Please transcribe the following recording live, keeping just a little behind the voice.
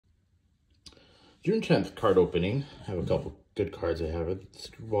June 10th card opening. I have a couple good cards I have. It's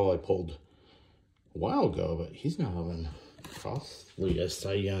Screwball I pulled a while ago, but he's now having possibly a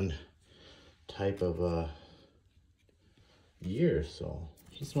Cy Young type of year, so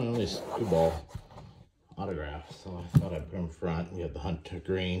he's my only Screwball autograph, so I thought I'd put him front. We had the Hunter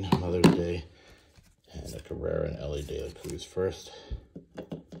Green Mother's Day and a Cabrera and Ellie De La Cruz first.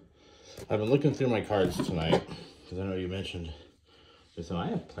 I've been looking through my cards tonight because I know you mentioned, listen, I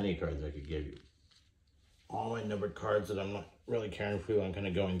have plenty of cards I could give you. All my numbered cards that I'm not really caring for, I'm kind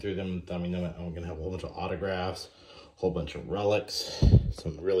of going through them. I mean, I'm going to have a whole bunch of autographs, a whole bunch of relics,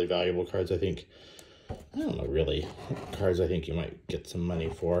 some really valuable cards I think. I don't know, really, cards I think you might get some money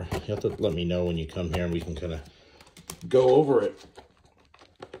for. You have to let me know when you come here and we can kind of go over it.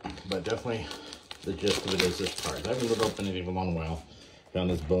 But definitely the gist of it is this card. I haven't looked up anything for a long while. Found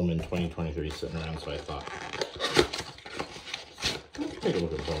this Bowman 2023 sitting around, so I thought, let's take a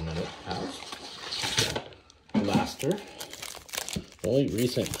look at Bowman it has. Laster. The only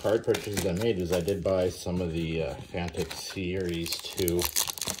recent card purchases I made is I did buy some of the Fantic Series 2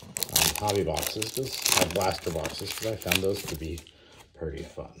 hobby boxes, just blaster boxes, because I found those to be pretty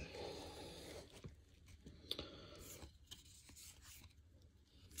fun.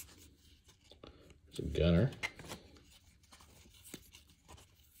 There's a Gunner.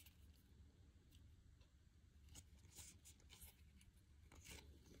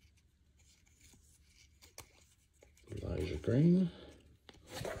 Elijah Green.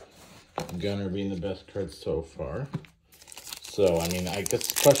 Gunner being the best card so far. So, I mean, I guess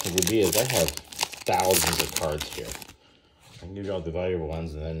the question would be is I have thousands of cards here. I can give you all the valuable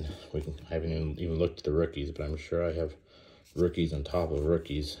ones, and then I haven't even looked at the rookies, but I'm sure I have rookies on top of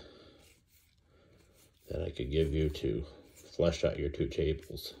rookies that I could give you to flesh out your two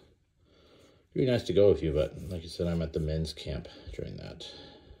tables. It'd be nice to go with you, but like I said, I'm at the men's camp during that.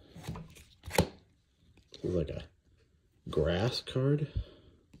 This is like a grass card.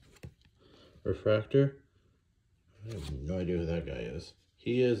 Refractor. I have no idea who that guy is.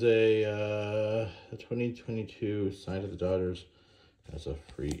 He is a 2022 signed to the Dodgers as a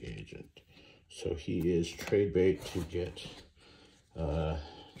free agent. So he is trade bait to get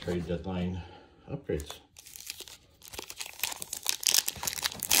trade deadline upgrades.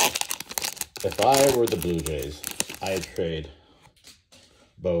 If I were the Blue Jays, I'd trade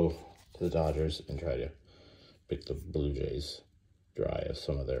Bo to the Dodgers and try to pick the Blue Jays dry of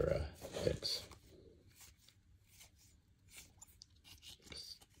some of their picks.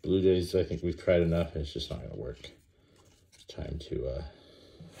 Blue Jays, I think we've tried enough, and it's just not going to work. It's time to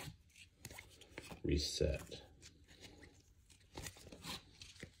reset.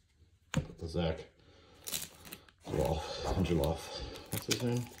 Put the Zach Angeloff. What's his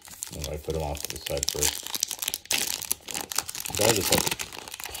name? No, I put him off to the side first. I just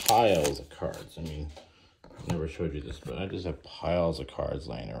have piles of cards. I mean, I never showed you this, but I just have piles of cards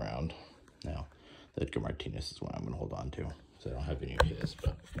laying around. Now, Edgar Martinez is one I'm going to hold on to. So I don't have any of his,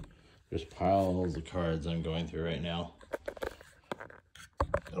 but there's piles of cards I'm going through right now.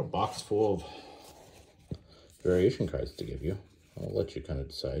 Got a box full of variation cards to give you. I'll let you kind of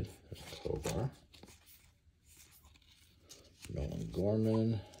decide. There's Tovar, Nolan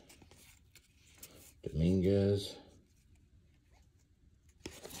Gorman, Dominguez.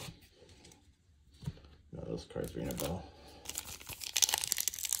 No, those cards ring a bell.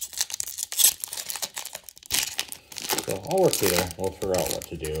 So I'll work through there. We'll figure out what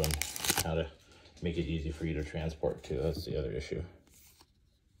to do and how to make it easy for you to transport to. That's the other issue.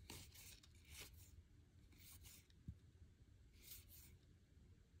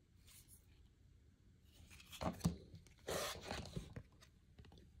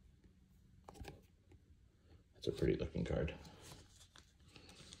 That's a pretty looking card.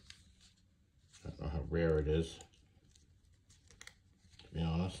 I don't know how rare it is, to be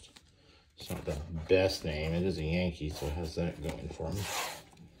honest. It's not the best name. It is a Yankee, so it has that going for me.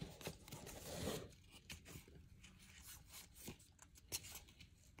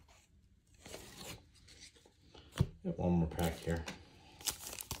 Got one more pack here.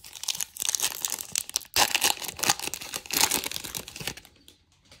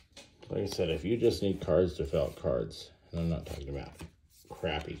 Like I said, if you just need cards to fill out cards, and I'm not talking about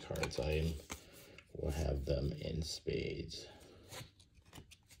crappy cards, I will have them in spades.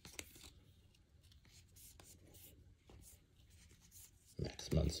 Max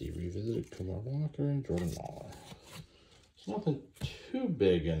Muncy revisited, Kumar Walker, and Jordan Lawler. There's nothing too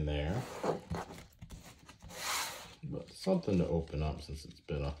big in there, but something to open up since it's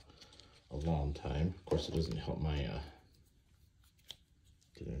been a long time. Of course, it doesn't help my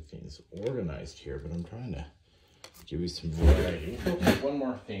getting things organized here, but I'm trying to give you some variety. One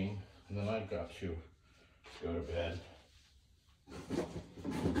more thing And then I've got to go to bed.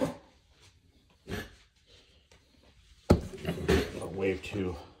 Wave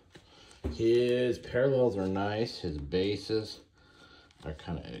 2. His parallels are nice. His bases are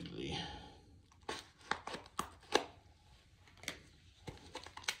kind of ugly.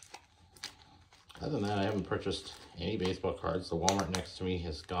 Other than that, I haven't purchased any baseball cards. The Walmart next to me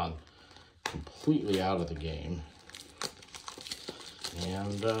has gone completely out of the game.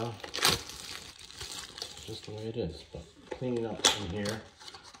 And it's just the way it is. But cleaning up in here,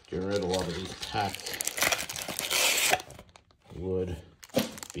 getting rid of a lot of these packs would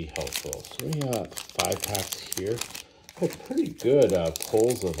be helpful. So we got 5 packs here. Pretty good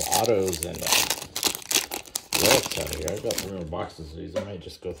pulls of autos and relics out of here. I've got real boxes of these. I might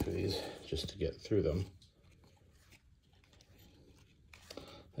just go through these just to get through them.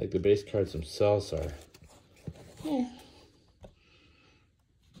 Like the base cards themselves are,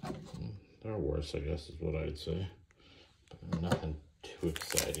 they're worse, I guess is what I'd say. But nothing too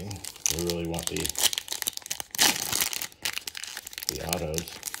exciting. We really want the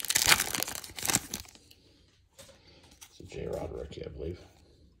autos. It's a J-Rod rookie, I believe.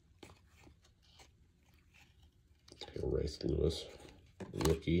 Okay, Race Lewis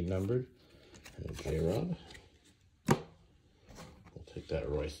rookie numbered, and a J-Rod. We'll take that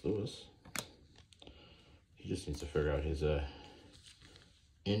Royce Lewis. He just needs to figure out his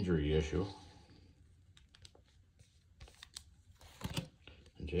injury issue.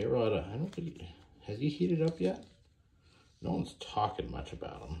 And J-Rod, I don't think has he heated up yet? No one's talking much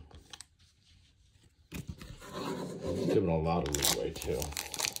about him. He's given a lot of leeway too.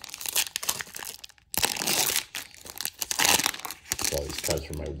 All these cards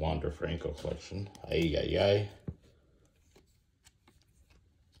from my Wander Franco collection. Ay, ay, ay.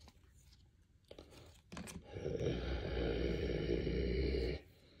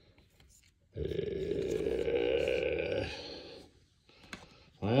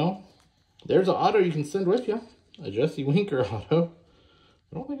 Well, there's an auto you can send with you. A Jesse Winker auto.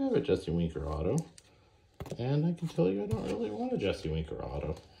 I don't think I have a Jesse Winker auto. And I can tell you I don't really want a Jesse Winker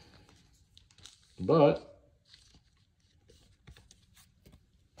auto. But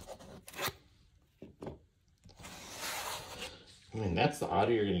I mean, that's the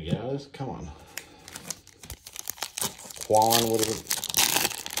audio you're going to get out of this? Come on. Quan would have been...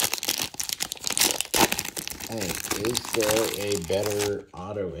 I mean, is there a better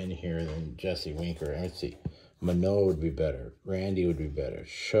auto in here than Jesse Winker? Let's see. Mano would be better. Randy would be better.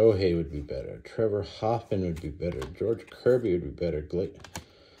 Shohei would be better. Trevor Hoffman would be better. George Kirby would be better.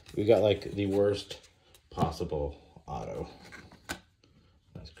 We got like the worst possible auto.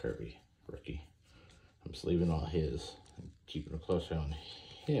 That's Kirby, rookie. I'm just leaving all his. Keeping a close eye on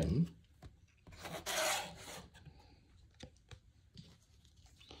him.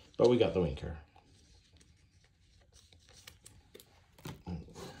 But we got the Winker.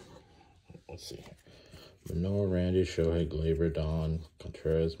 Let's see. Manoah, Randy, Shohei, Gleyber, Don,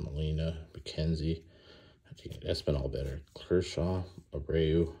 Contreras, Molina, McKenzie. Espinal better. Kershaw,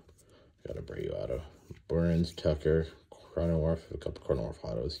 Abreu. Got Abreu auto. Burns, Tucker, Cronenworth, a couple Cronenworth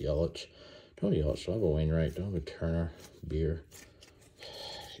autos. Yelich. Don't have Yelich. Don't have a Wainwright. Don't have a Turner. Beer.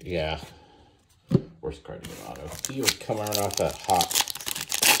 Yeah. Worst card to get auto. He was coming off that hot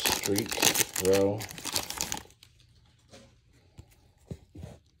streak row.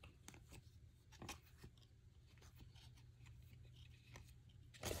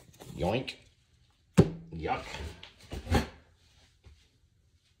 Yoink. Yuck.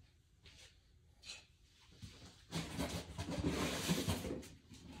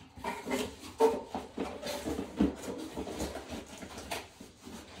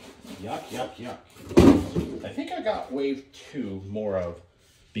 Yuck, yuck, yuck. I think I got wave 2 more of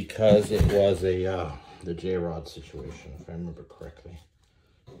because it was a the J-Rod situation, if I remember correctly.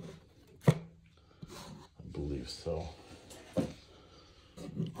 I believe so.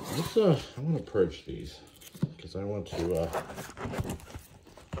 I'm going to purge these because I want to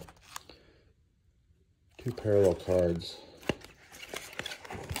 2 parallel cards.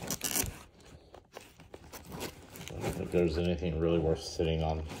 I don't think there's anything really worth sitting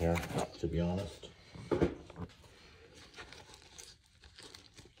on here, to be honest.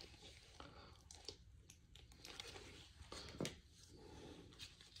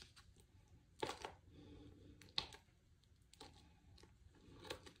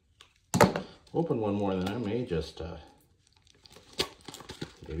 Open one more, then I may just,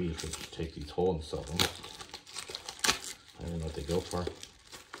 maybe you can just take these whole and sell them. I don't know what they go for.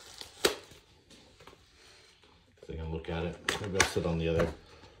 They can look at it. Maybe I'll sit on the other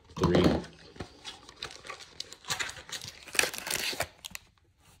 3.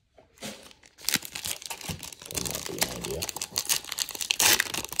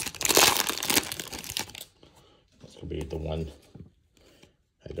 the one.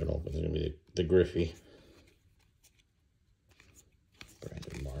 I don't know if it's going to be the Griffey.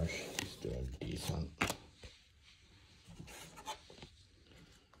 Brandon Marsh is doing decent. I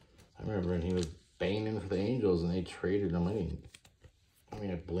remember when he was banging for the Angels and they traded him. I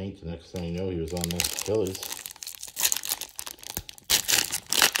mean, I blinked, the next thing I know, he was on the Phillies.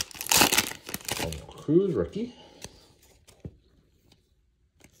 Cruz rookie.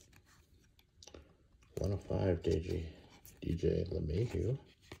 105 DJ LeMahieu.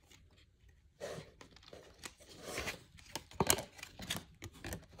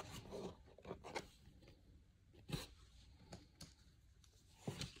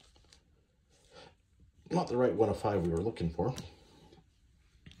 Not the right 105 we were looking for.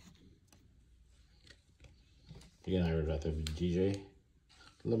 Again, I would rather have DJ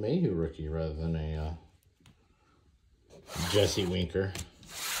LeMahieu rookie rather than a Jesse Winker.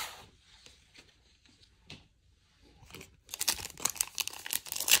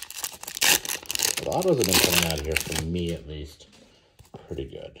 The autos have been coming out of here, for me at least, pretty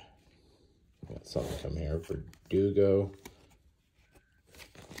good. Got something come here. Verdugo,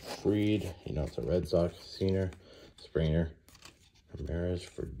 Fried, you know it's a Red Sox senior, Springer, Ramirez,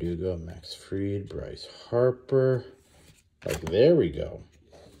 Verdugo, Max Fried, Bryce Harper. Like, there we go.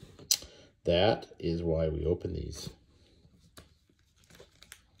 That is why we open these.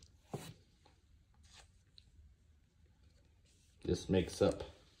 This makes up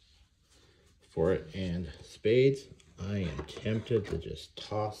for it. And spades, I am tempted to just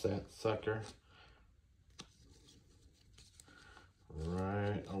toss that sucker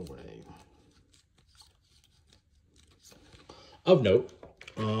right away. Of note,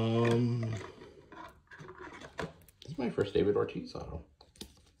 this is my first David Ortiz auto.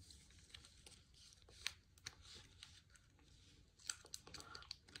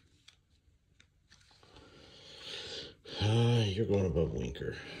 You're going above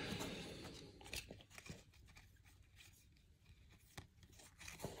Winker.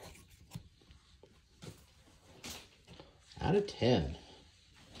 Out of 10,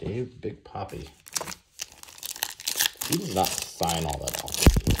 Dave Big Poppy. He did not sign all that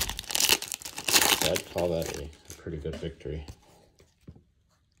often. So I'd call that a pretty good victory.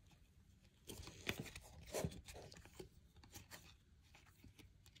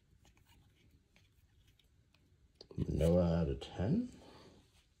 Noah out of 10.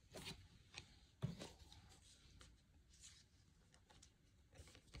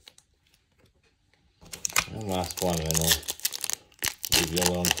 And last one, and then we'll leave you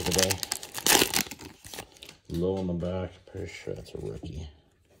alone for the day. Low on the back, pretty sure that's a rookie.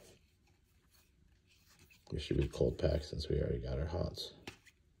 We should be cold packed since we already got our hots.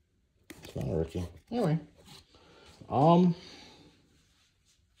 It's not a rookie. Anyway. Highlighted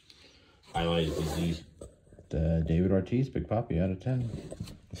the David Ortiz Big Poppy out of 10.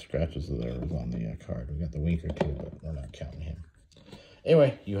 The scratches of there was on the card. We got the Winker too, but we're not counting him.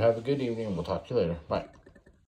 Anyway, you have a good evening. We'll talk to you later. Bye.